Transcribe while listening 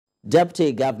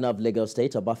Deputy Governor of Lagos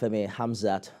State, Obafemi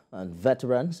Hamzat, and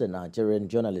veterans in Nigerian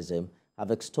journalism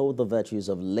have extolled the virtues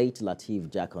of Late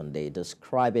Lateef Jakande,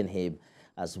 describing him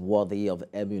as worthy of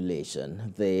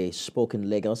emulation. They spoke in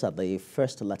Lagos at the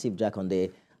first Lateef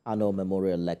Jakande Annual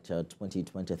Memorial Lecture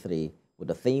 2023 with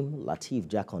the theme Lateef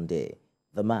Jakande,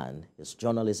 the man, his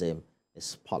journalism,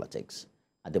 his politics.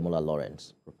 Ademola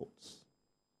Lawrence reports.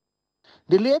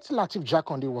 The late Lateef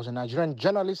Jakande was a Nigerian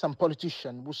journalist and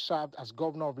politician who served as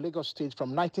governor of Lagos State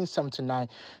from 1979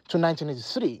 to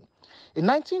 1983. In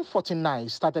 1949, he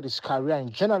started his career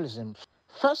in journalism,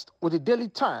 first with the Daily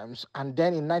Times, and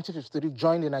then in 1953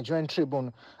 joined the Nigerian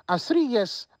Tribune, and 3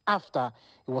 years after,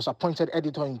 he was appointed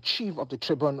editor-in-chief of the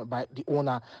Tribune by the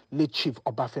owner, late Chief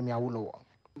Obafemi Hamzat.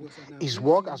 His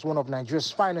work as one of Nigeria's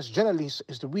finest journalists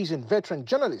is the reason veteran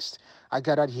journalists are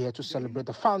gathered here to celebrate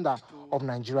the founder of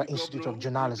Nigeria Institute of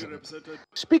Journalism.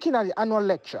 Speaking at the annual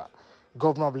lecture,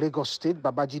 Governor of Lagos State,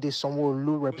 Babajide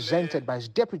Sanwo-Olu, represented by his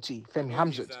deputy, Femi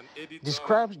Hamzat,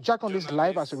 describes Jakande's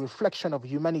life as a reflection of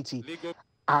humanity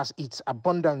as its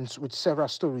abundance with several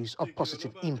stories of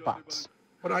positive impacts.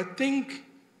 But I think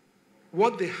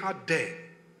what they had there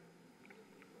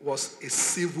was a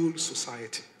civil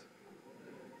society.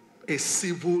 A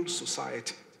civil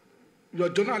society. Your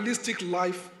journalistic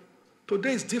life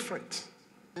today is different.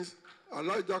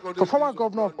 For former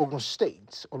governor of Ogun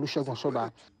State,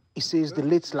 Osoba, he says the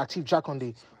late Lateef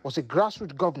Jakande was a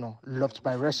grassroots governor loved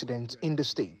by residents in the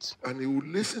state. And he would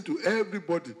listen to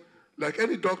everybody like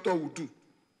any doctor would do.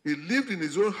 He lived in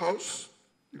his own house,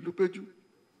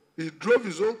 he drove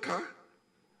his own car,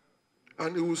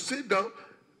 and he would sit down,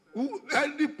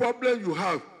 any problem you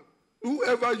have,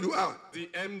 whoever you are.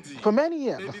 For many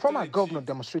years, the former governor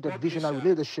demonstrated visionary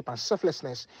leadership and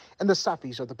selflessness in the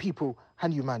service of the people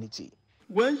and humanity.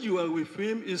 When you are with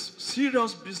him, it's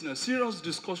serious business, serious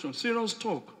discussion, serious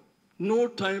talk. No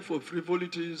time for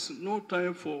frivolities, no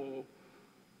time for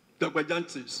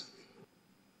dagbajantes.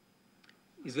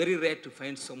 It's very rare to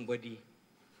find somebody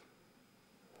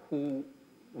who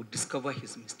would discover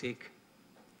his mistake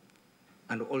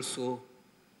and also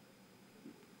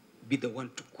be the one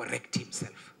to correct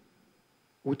himself.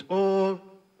 With all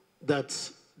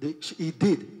that he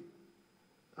did,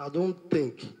 I don't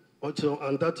think,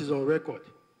 and that is on record,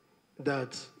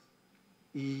 that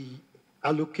he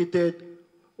allocated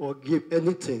or gave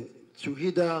anything to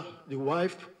either the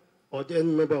wife or any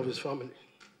member of his family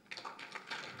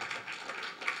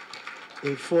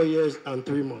in 4 years and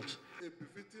 3 months.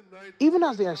 Even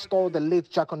as they installed the late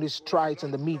Jakande's strides in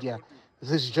the media,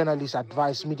 these journalists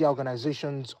advise media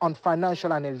organizations on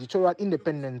financial and editorial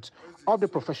independence of the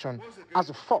profession as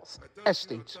the fourth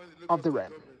estate of the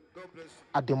realm.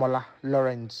 Ademola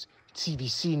Lawrence,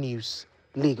 TVC News,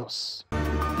 Lagos.